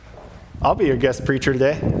I'll be your guest preacher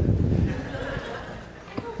today.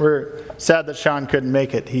 We're sad that Sean couldn't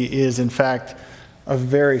make it. He is, in fact, a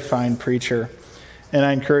very fine preacher. And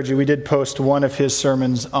I encourage you, we did post one of his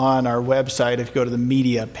sermons on our website. If you go to the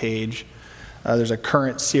media page, there's a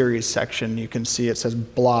current series section. You can see it says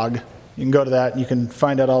blog. You can go to that and you can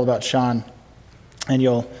find out all about Sean. And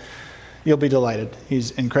you'll be delighted.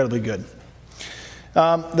 He's incredibly good.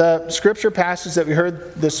 The scripture passage that we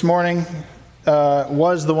heard this morning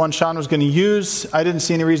was the one Sean was going to use. I didn't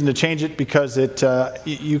see any reason to change it because it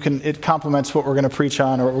complements what we're going to preach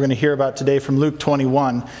on or what we're going to hear about today from Luke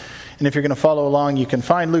 21. And if you're going to follow along, you can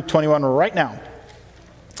find Luke 21 right now.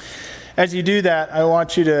 As you do that, I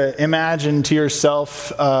want you to imagine to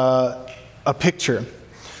yourself a picture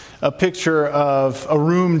of a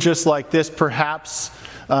room just like this, perhaps.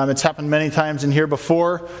 It's happened many times in here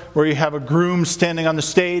before, where you have a groom standing on the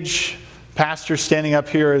stage, pastor standing up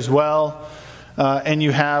here as well, and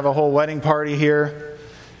you have a whole wedding party here.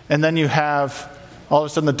 And then you have, all of a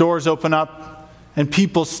sudden, the doors open up, and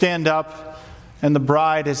people stand up, and the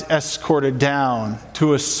bride is escorted down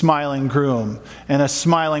to a smiling groom, and a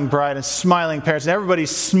smiling bride, and smiling parents, and everybody's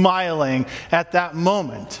smiling at that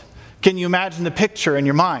moment. Can you imagine the picture in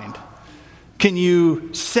your mind? Can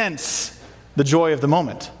you sense the joy of the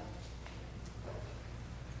moment?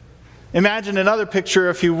 Imagine another picture,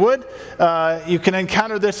 if you would. You can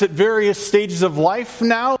encounter this at various stages of life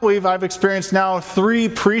now. I've experienced now 3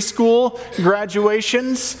 preschool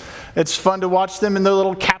graduations. It's fun to watch them in their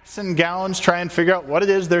little caps and gowns, try and figure out what it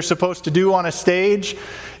is they're supposed to do on a stage.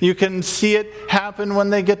 You can see it happen when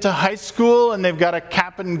they get to high school and they've got a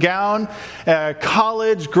cap and gown,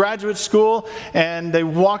 college, graduate school, and they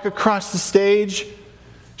walk across the stage,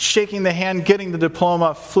 shaking the hand, getting the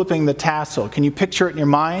diploma, flipping the tassel. Can you picture it in your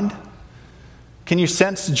mind? Can you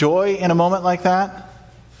sense joy in a moment like that?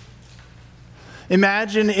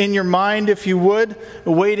 Imagine in your mind, if you would,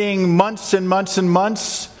 waiting months and months and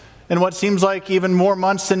months, and what seems like even more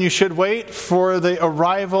months than you should wait, for the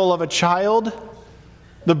arrival of a child,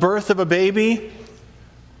 the birth of a baby,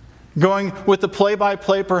 going with the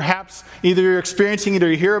play-by-play, perhaps either you're experiencing it or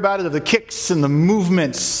you hear about it, of the kicks and the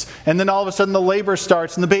movements, and then all of a sudden the labor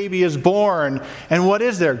starts and the baby is born. And what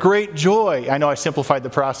is there? Great joy. I know I simplified the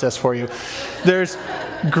process for you. There's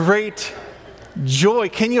great joy.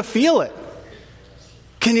 Can you feel it?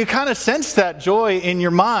 Can you kind of sense that joy in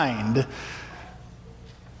your mind?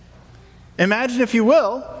 Imagine, if you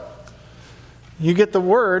will, you get the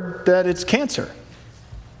word that it's cancer.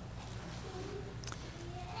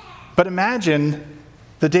 But imagine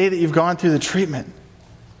the day that you've gone through the treatment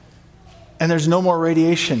and there's no more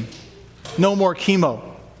radiation, no more chemo.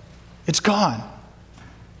 It's gone.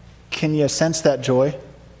 Can you sense that joy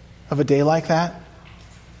of a day like that?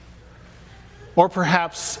 Or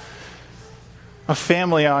perhaps a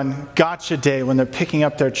family on Gotcha Day when they're picking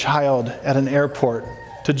up their child at an airport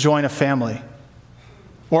to join a family.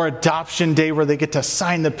 Or Adoption Day where they get to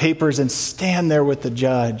sign the papers and stand there with the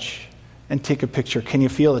judge and take a picture. Can you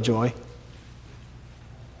feel the joy?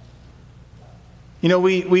 You know,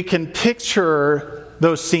 we can picture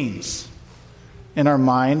those scenes in our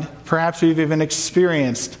mind. Perhaps we've even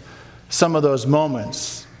experienced some of those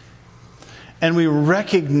moments. And we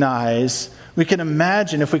recognize, we can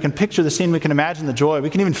imagine, if we can picture the scene, we can imagine the joy. We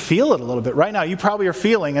can even feel it a little bit. Right now, you probably are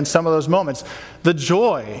feeling in some of those moments the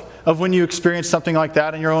joy of when you experience something like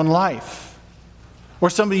that in your own life. Or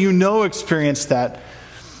somebody you know experienced that.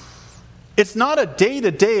 It's not a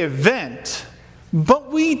day-to-day event,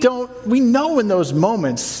 but we know in those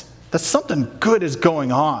moments that something good is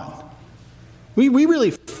going on. We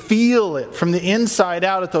really feel it from the inside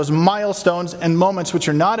out at those milestones and moments which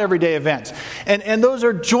are not everyday events. And those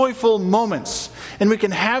are joyful moments. And we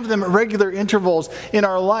can have them at regular intervals in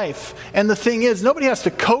our life. And the thing is, nobody has to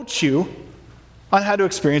coach you on how to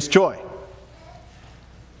experience joy.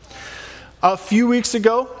 A few weeks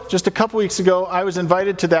ago, just a couple weeks ago, I was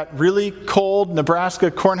invited to that really cold Nebraska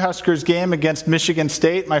Cornhuskers game against Michigan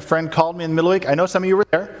State. My friend called me in the middle of the week. I know some of you were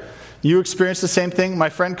there. You experienced the same thing. My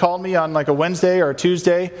friend called me on like a Wednesday or a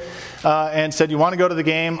Tuesday and said, "You want to go to the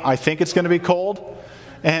game? I think it's going to be cold."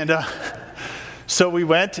 And so we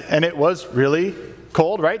went, and it was really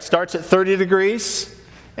cold, right? Starts at 30 degrees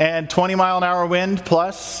and 20-mile-an-hour wind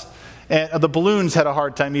plus. And the balloons had a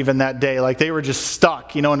hard time even that day. Like they were just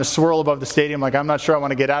stuck, in a swirl above the stadium. Like, I'm not sure I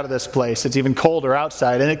want to get out of this place. It's even colder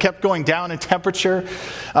outside. And it kept going down in temperature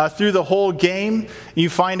through the whole game. You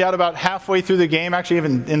find out about halfway through the game, actually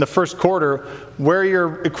even in the first quarter, where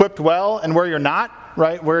you're equipped well and where you're not,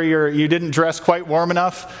 right? Where you didn't dress quite warm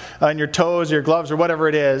enough in your toes, your gloves, or whatever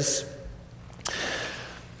it is.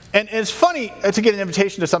 And it's funny to get an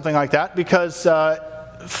invitation to something like that because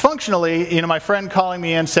functionally, my friend calling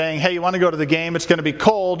me in saying, hey, you want to go to the game? It's going to be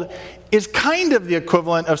cold, is kind of the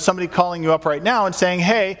equivalent of somebody calling you up right now and saying,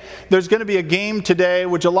 hey, there's going to be a game today.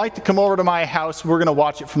 Would you like to come over to my house? We're going to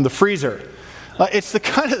watch it from the freezer. It's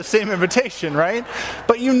kind of the same invitation, right?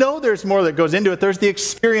 But there's more that goes into it. There's the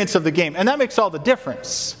experience of the game, and that makes all the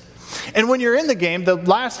difference. And when you're in the game, the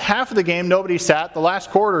last half of the game, nobody sat. The last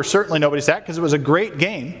quarter, certainly nobody sat, because it was a great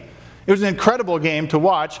game. It was an incredible game to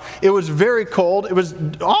watch. It was very cold. It was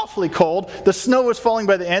awfully cold. The snow was falling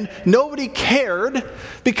by the end. Nobody cared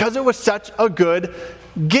because it was such a good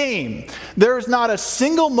game. There is not a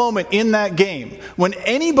single moment in that game when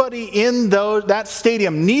anybody in that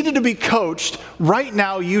stadium needed to be coached. Right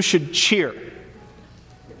now, you should cheer.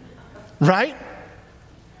 Right?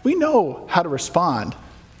 We know how to respond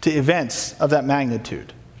to events of that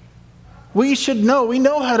magnitude. We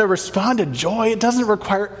know how to respond to joy. It doesn't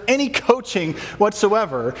require any coaching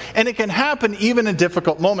whatsoever. And it can happen even in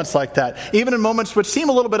difficult moments like that. Even in moments which seem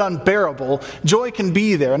a little bit unbearable, joy can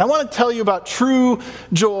be there. And I want to tell you about true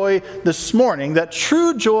joy this morning. That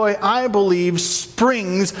true joy, I believe,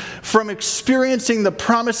 springs from experiencing the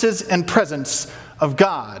promises and presence of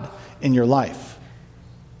God in your life.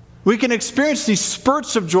 We can experience these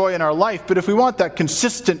spurts of joy in our life, but if we want that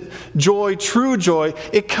consistent joy, true joy,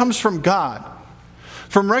 it comes from God.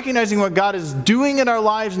 From recognizing what God is doing in our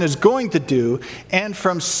lives and is going to do, and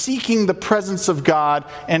from seeking the presence of God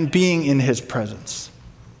and being in His presence.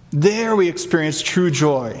 There we experience true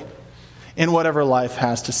joy in whatever life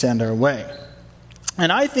has to send our way.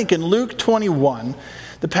 And I think in Luke 21,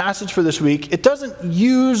 the passage for this week, it doesn't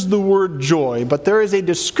use the word joy, but there is a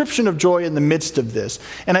description of joy in the midst of this.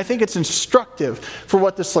 And I think it's instructive for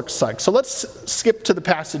what this looks like. So let's skip to the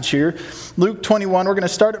passage here. Luke 21, we're going to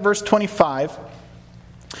start at verse 25.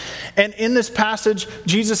 And in this passage,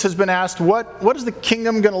 Jesus has been asked, what is the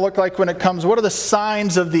kingdom going to look like when it comes? What are the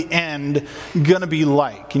signs of the end going to be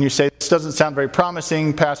like? And you say, this doesn't sound very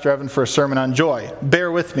promising, Pastor Evan, for a sermon on joy. Bear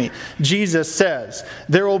with me. Jesus says,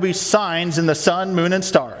 there will be signs in the sun, moon, and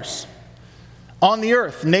stars. On the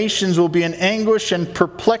earth, nations will be in anguish and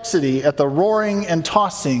perplexity at the roaring and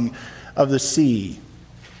tossing of the sea.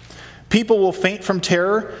 People will faint from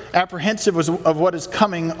terror, apprehensive of what is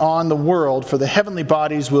coming on the world, for the heavenly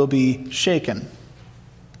bodies will be shaken.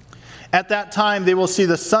 At that time they will see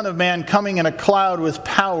the Son of Man coming in a cloud with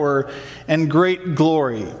power and great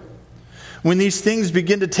glory. When these things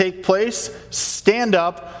begin to take place, stand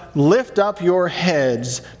up, lift up your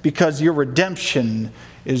heads, because your redemption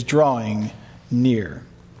is drawing near.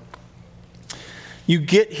 You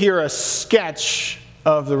get here a sketch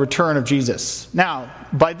of the return of Jesus. Now,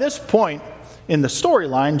 by this point in the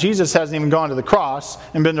storyline, Jesus hasn't even gone to the cross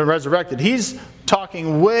and been resurrected. He's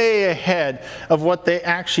talking way ahead of what they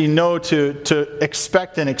actually know to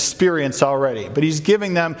expect and experience already. But he's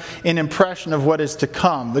giving them an impression of what is to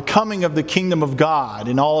come, the coming of the kingdom of God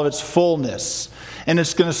in all of its fullness. And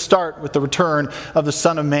it's going to start with the return of the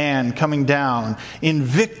Son of Man coming down in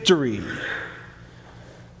victory.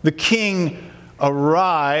 The King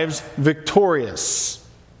arrives victorious.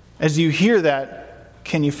 As you hear that,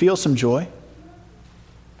 can you feel some joy?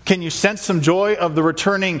 Can you sense some joy of the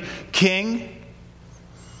returning King?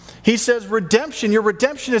 He says, redemption, your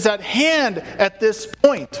redemption is at hand at this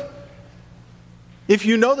point. If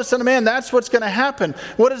you know the Son of Man, that's what's going to happen.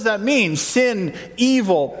 What does that mean? Sin,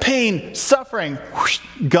 evil, pain, suffering, whoosh,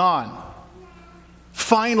 gone.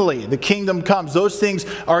 Finally, the kingdom comes. Those things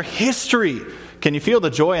are history. Can you feel the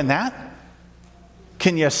joy in that?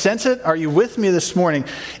 Can you sense it? Are you with me this morning?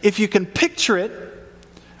 If you can picture it,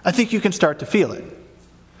 I think you can start to feel it.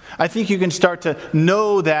 I think you can start to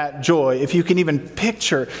know that joy. If you can even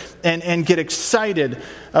picture and get excited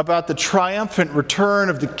about the triumphant return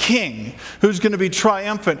of the King, who's going to be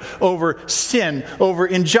triumphant over sin, over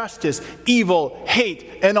injustice, evil,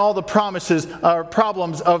 hate, and all the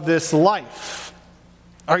problems of this life.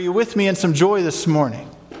 Are you with me in some joy this morning?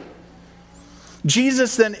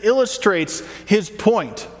 Jesus then illustrates his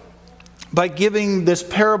point by giving this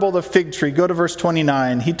parable of the fig tree. Go to verse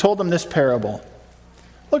 29. He told them this parable.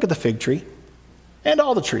 Look at the fig tree and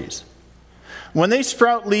all the trees. When they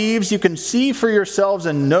sprout leaves, you can see for yourselves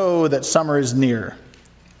and know that summer is near.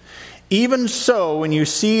 Even so, when you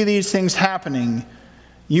see these things happening,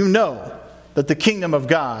 you know that the kingdom of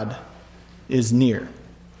God is near.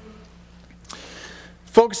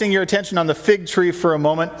 Focusing your attention on the fig tree for a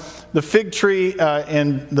moment. The fig tree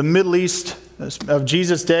in the Middle East of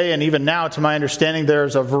Jesus' day, and even now, to my understanding,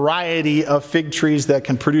 there's a variety of fig trees that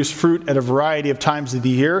can produce fruit at a variety of times of the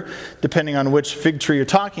year, depending on which fig tree you're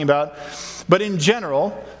talking about. But in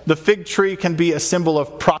general, the fig tree can be a symbol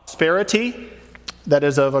of prosperity, that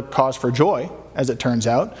is, of a cause for joy. as it turns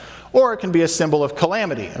out, or it can be a symbol of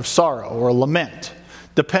calamity, of sorrow, or lament,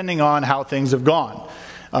 depending on how things have gone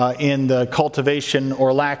in the cultivation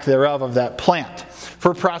or lack thereof of that plant.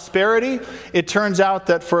 For prosperity, it turns out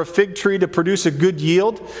that for a fig tree to produce a good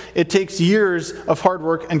yield, it takes years of hard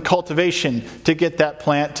work and cultivation to get that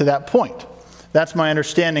plant to that point. That's my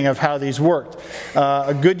understanding of how these worked.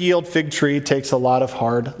 A good yield fig tree takes a lot of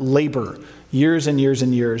hard labor, years and years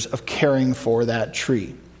and years of caring for that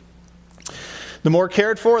tree. The more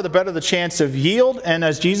cared for, the better the chance of yield. And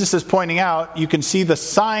as Jesus is pointing out, you can see the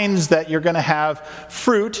signs that you're going to have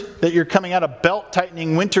fruit, that you're coming out of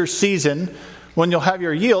belt-tightening winter season when you'll have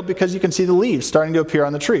your yield, because you can see the leaves starting to appear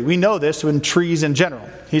on the tree. We know this in trees in general.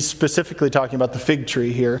 He's specifically talking about the fig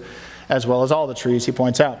tree here, as well as all the trees, he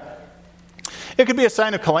points out. It could be a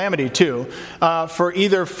sign of calamity too, for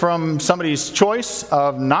either from somebody's choice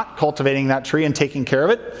of not cultivating that tree and taking care of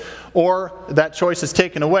it, or that choice is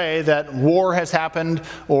taken away, that war has happened,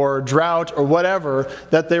 or drought, or whatever,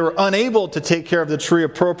 that they were unable to take care of the tree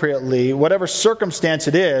appropriately. Whatever circumstance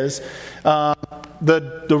it is,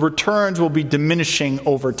 the returns will be diminishing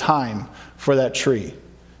over time for that tree.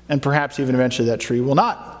 And perhaps even eventually that tree will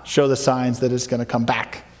not show the signs that it's going to come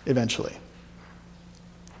back eventually.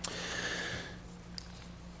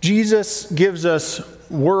 Jesus gives us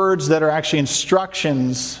words that are actually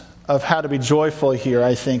instructions of how to be joyful here,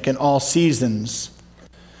 I think, in all seasons.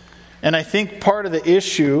 And I think part of the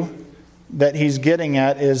issue that he's getting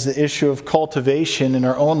at is the issue of cultivation in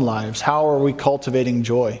our own lives. How are we cultivating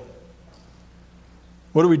joy?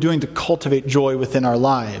 What are we doing to cultivate joy within our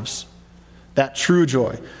lives? That true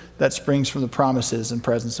joy that springs from the promises and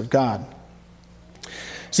presence of God.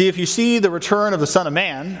 See, if you see the return of the Son of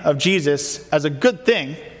Man, of Jesus, as a good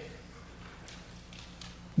thing,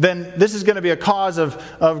 then this is going to be a cause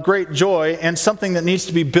of great joy and something that needs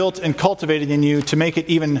to be built and cultivated in you to make it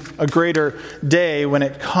even a greater day when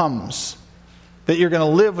it comes. That you're going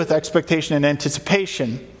to live with expectation and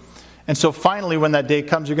anticipation. And so finally, when that day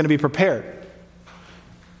comes, you're going to be prepared.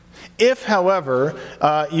 If, however,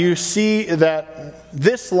 you see that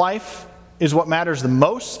this life is what matters the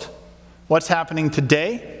most, what's happening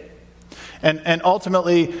today, and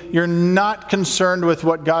ultimately you're not concerned with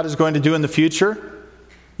what God is going to do in the future,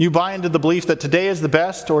 you buy into the belief that today is the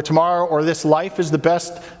best, or tomorrow, or this life is the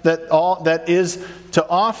best that is to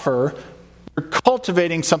offer, you're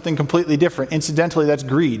cultivating something completely different. Incidentally, that's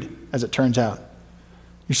greed, as it turns out.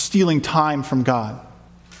 You're stealing time from God.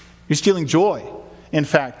 You're stealing joy, in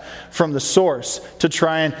fact, from the source to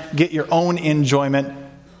try and get your own enjoyment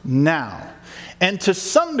now. And to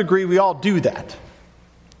some degree, we all do that.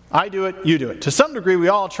 I do it, you do it. To some degree, we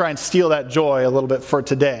all try and steal that joy a little bit for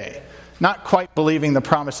today. Not quite believing the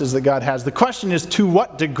promises that God has. The question is, to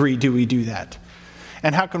what degree do we do that?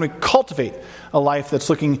 And how can we cultivate a life that's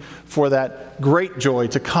looking for that great joy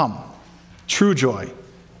to come, true joy,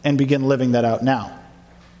 and begin living that out now?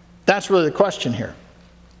 That's really the question here.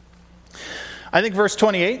 I think verse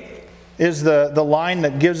 28 is the line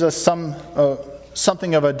that gives us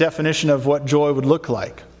something of a definition of what joy would look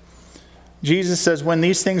like. Jesus says, when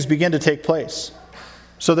these things begin to take place.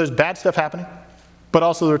 So there's bad stuff happening, but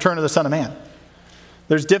also the return of the Son of Man.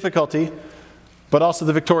 There's difficulty, but also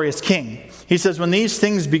the victorious King. He says, when these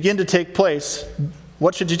things begin to take place,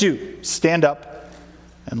 what should you do? Stand up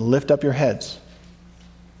and lift up your heads.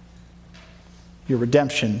 Your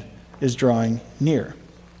redemption is drawing near.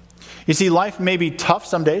 You see, life may be tough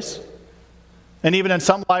some days, and even in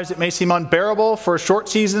some lives it may seem unbearable for a short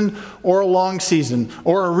season or a long season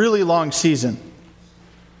or a really long season.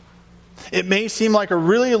 It may seem like a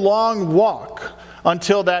really long walk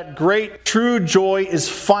until that great true joy is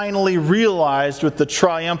finally realized with the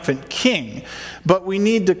triumphant King. But we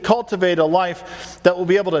need to cultivate a life that will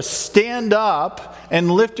be able to stand up and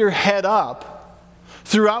lift your head up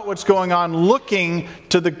throughout what's going on, looking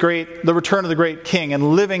to the return of the great King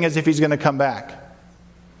and living as if he's going to come back.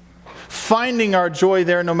 Finding our joy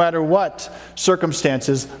there no matter what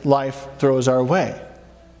circumstances life throws our way.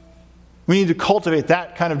 We need to cultivate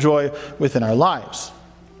that kind of joy within our lives.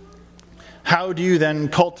 How do you then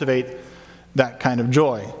cultivate that kind of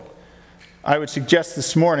joy? I would suggest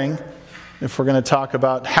this morning, if we're going to talk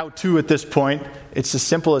about how to at this point, it's as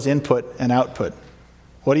simple as input and output.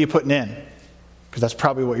 What are you putting in? Because that's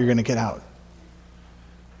probably what you're going to get out.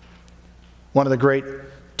 One of the great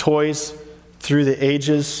toys through the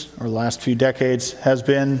ages, or the last few decades, has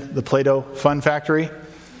been the Play-Doh Fun Factory.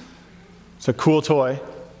 It's a cool toy.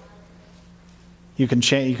 You can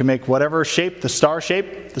make whatever shape, the star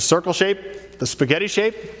shape, the circle shape, the spaghetti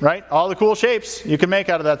shape, right? All the cool shapes you can make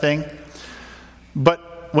out of that thing.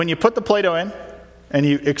 But when you put the Play-Doh in and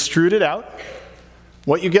you extrude it out,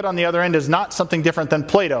 What you get on the other end is not something different than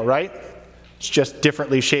Play-Doh, right? It's just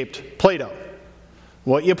differently shaped Play-Doh.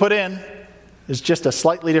 What you put in is just a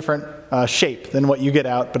slightly different shape than what you get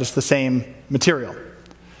out, but it's the same material.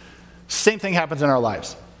 Same thing happens in our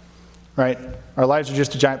lives, right? Our lives are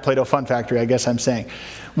just a giant Play-Doh fun factory, I guess I'm saying.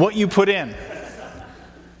 What you put in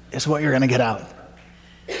is what you're going to get out.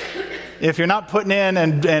 If you're not putting in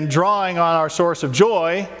and drawing on our source of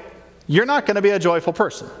joy, you're not going to be a joyful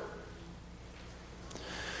person.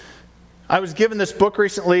 I was given this book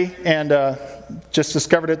recently and just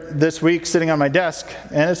discovered it this week sitting on my desk,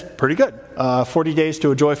 and it's pretty good. 40 Days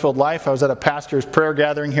to a Joy-Filled Life. I was at a pastor's prayer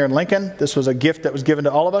gathering here in Lincoln. This was a gift that was given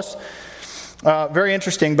to all of us. Very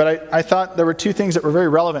interesting, but I thought there were two things that were very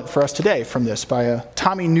relevant for us today from this by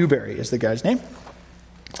Tommy Newberry is the guy's name.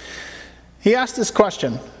 He asked this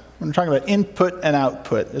question. When we're talking about input and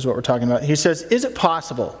output is what we're talking about. He says, is it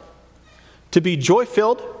possible to be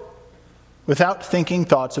joy-filled without thinking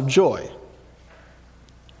thoughts of joy?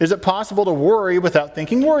 Is it possible to worry without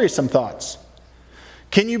thinking worrisome thoughts?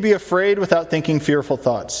 Can you be afraid without thinking fearful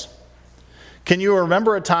thoughts? Can you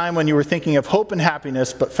remember a time when you were thinking of hope and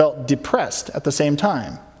happiness but felt depressed at the same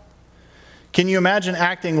time? Can you imagine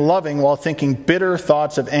acting loving while thinking bitter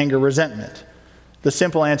thoughts of anger, resentment? The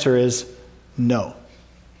simple answer is no.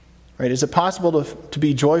 Right? Is it possible to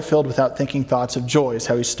be joy-filled without thinking thoughts of joy is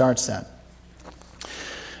how he starts that.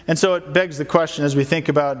 And so it begs the question as we think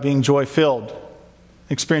about being joy-filled,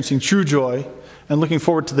 experiencing true joy, and looking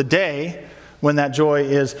forward to the day when that joy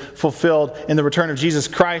is fulfilled in the return of Jesus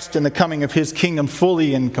Christ and the coming of his kingdom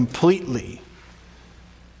fully and completely.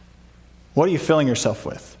 What are you filling yourself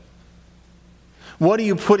with? What are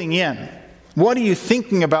you putting in? What are you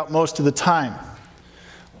thinking about most of the time?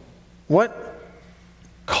 What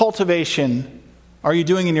cultivation are you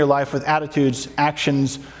doing in your life with attitudes,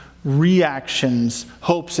 actions, reactions,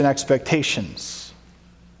 hopes, and expectations?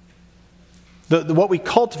 What we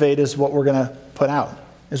cultivate is what we're going to put out,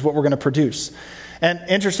 is what we're going to produce. And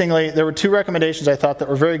interestingly, there were two recommendations I thought that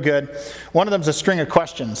were very good. One of them is a string of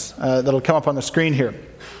questions that'll come up on the screen here.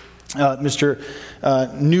 Mr.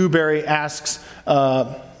 Newberry asks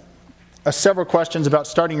several questions about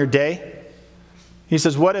starting your day. He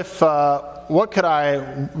says, what could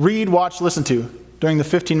I read, watch, listen to during the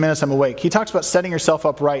 15 minutes I'm awake? He talks about setting yourself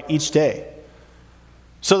up right each day.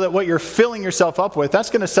 So that what you're filling yourself up with,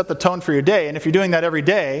 that's going to set the tone for your day. And if you're doing that every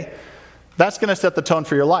day, that's going to set the tone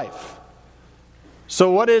for your life.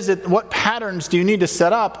 So what patterns do you need to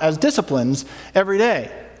set up as disciplines every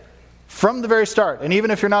day? From the very start. And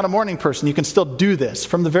even if you're not a morning person, you can still do this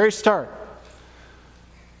from the very start.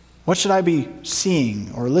 What should I be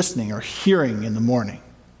seeing or listening or hearing in the morning?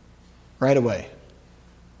 Right away.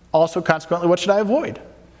 Also, consequently, what should I avoid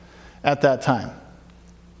at that time?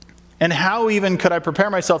 And how even could I prepare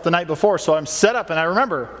myself the night before so I'm set up and I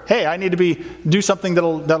remember, hey, I need to do something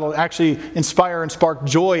that'll actually inspire and spark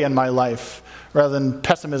joy in my life rather than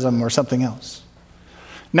pessimism or something else.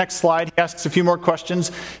 Next slide, he asks a few more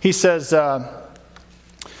questions. He says,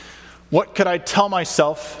 what could I tell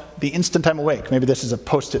myself the instant I'm awake? Maybe this is a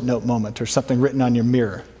Post-it note moment or something written on your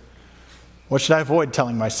mirror. What should I avoid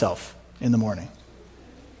telling myself in the morning?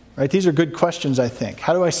 Right? These are good questions, I think.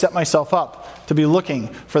 How do I set myself up to be looking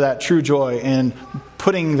for that true joy and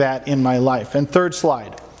putting that in my life? And third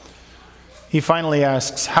slide, he finally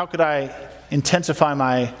asks, how could I intensify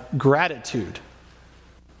my gratitude?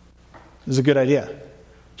 This is a good idea.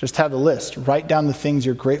 Just have the list. Write down the things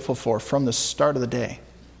you're grateful for from the start of the day.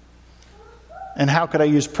 And how could I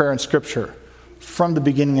use prayer and scripture from the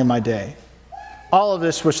beginning of my day? All of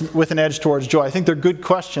this with an edge towards joy. I think they're good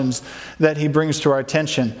questions that he brings to our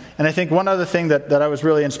attention. And I think one other thing that I was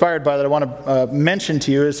really inspired by that I want to mention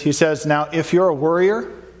to you is he says, now, if you're a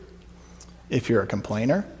worrier, if you're a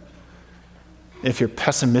complainer, if you're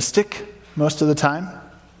pessimistic most of the time,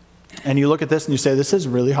 and you look at this and you say, this is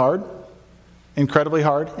really hard, incredibly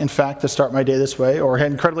hard, in fact, to start my day this way, or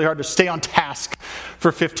incredibly hard to stay on task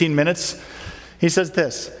for 15 minutes, he says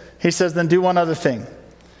this. He says, then do one other thing.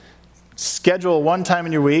 Schedule one time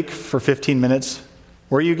in your week for 15 minutes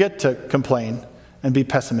where you get to complain and be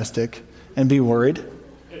pessimistic and be worried,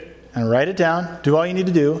 and write it down, do all you need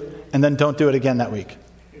to do, and then don't do it again that week.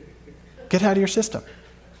 Get it out of your system.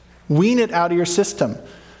 Wean it out of your system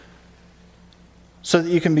so that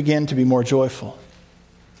you can begin to be more joyful.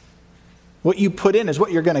 What you put in is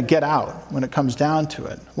what you're going to get out when it comes down to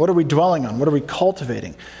it. What are we dwelling on? What are we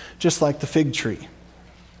cultivating? Just like the fig tree.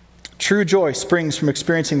 True joy springs from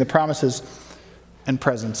experiencing the promises and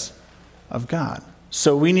presence of God.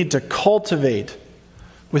 So we need to cultivate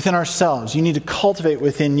within ourselves. You need to cultivate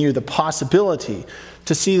within you the possibility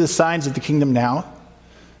to see the signs of the kingdom now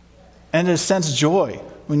and to sense joy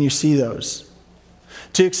when you see those.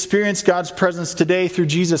 To experience God's presence today through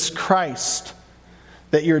Jesus Christ,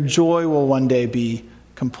 that your joy will one day be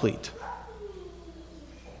complete.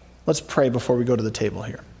 Let's pray before we go to the table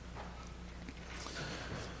here.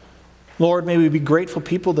 Lord, may we be grateful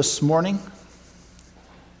people this morning.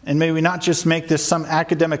 And may we not just make this some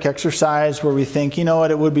academic exercise where we think, you know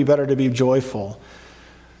what, it would be better to be joyful.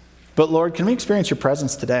 But Lord, can we experience your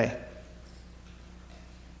presence today?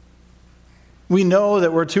 We know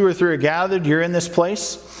that where 2 or 3 are gathered, you're in this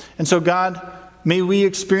place. And so God, may we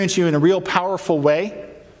experience you in a real powerful way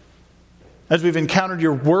as we've encountered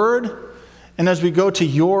your word and as we go to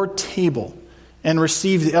your table and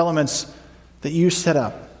receive the elements that you set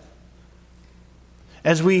up.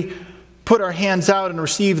 As we put our hands out and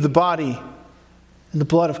receive the body and the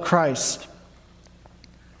blood of Christ,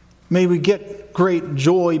 may we get great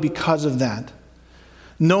joy because of that,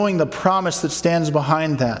 knowing the promise that stands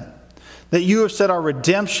behind that you have said our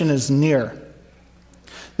redemption is near,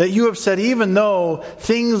 that you have said even though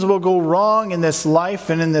things will go wrong in this life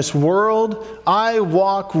and in this world, I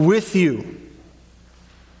walk with you.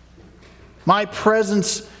 My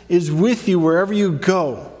presence is with you wherever you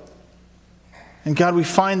go. And God, we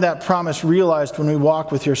find that promise realized when we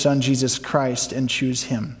walk with your Son, Jesus Christ, and choose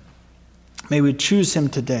him. May we choose him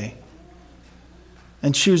today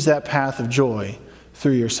and choose that path of joy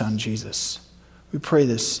through your Son, Jesus. We pray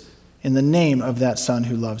this in the name of that Son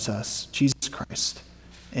who loves us, Jesus Christ.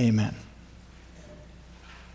 Amen.